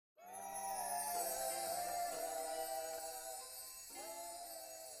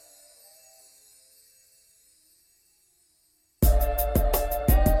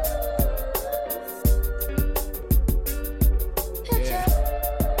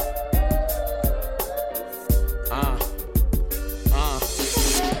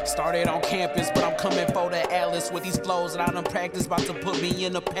with these flows that I done practiced, about to put me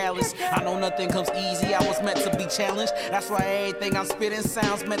in a palace. I know nothing comes easy, I was meant to be challenged. That's why everything I'm spitting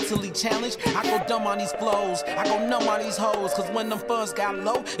sounds mentally challenged. I go dumb on these flows, I go numb on these hoes, cause when them funds got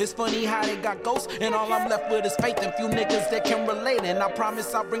low, it's funny how they got ghosts. And all I'm left with is faith and few niggas that can relate. And I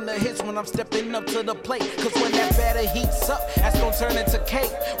promise I'll bring the hits when I'm stepping up to the plate. Cause when that batter heats up, that's gon' turn into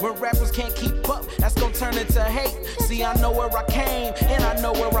cake. When rappers can't keep up, that's gon' turn into hate. See, I know where I came, and I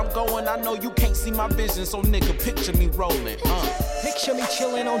know where I'm going. I know you can't see my vision, so nigga, picture me rolling. Picture me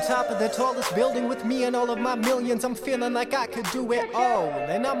chilling on top of the tallest building with me and all of my millions. I'm feeling like I could do it all,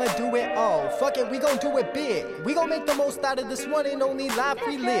 and I'ma do it all. Fuck it, we gon' do it big. We gon' make the most out of this one and only life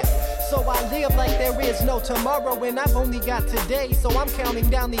we live. So I live like there is no tomorrow, and I've only got today. So I'm counting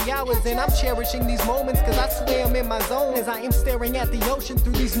down the hours, and I'm cherishing these moments, cause I swear I'm in my zone as I am staring at the ocean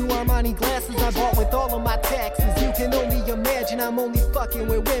through these new Armani glasses I bought with all of my taxes. You can only imagine I'm only fucking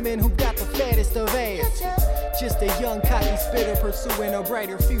with women who've got the fattest of ass. Just a young cocky spitter pursuing a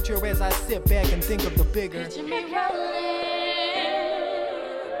brighter future as I sit back and think of the bigger. Picture me rolling.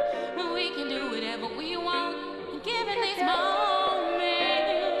 We can do whatever we want. Given these moments,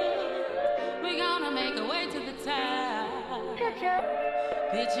 we're gonna make our way to the top.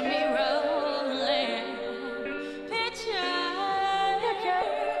 Picture me rolling.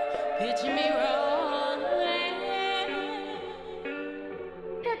 Picture me rolling.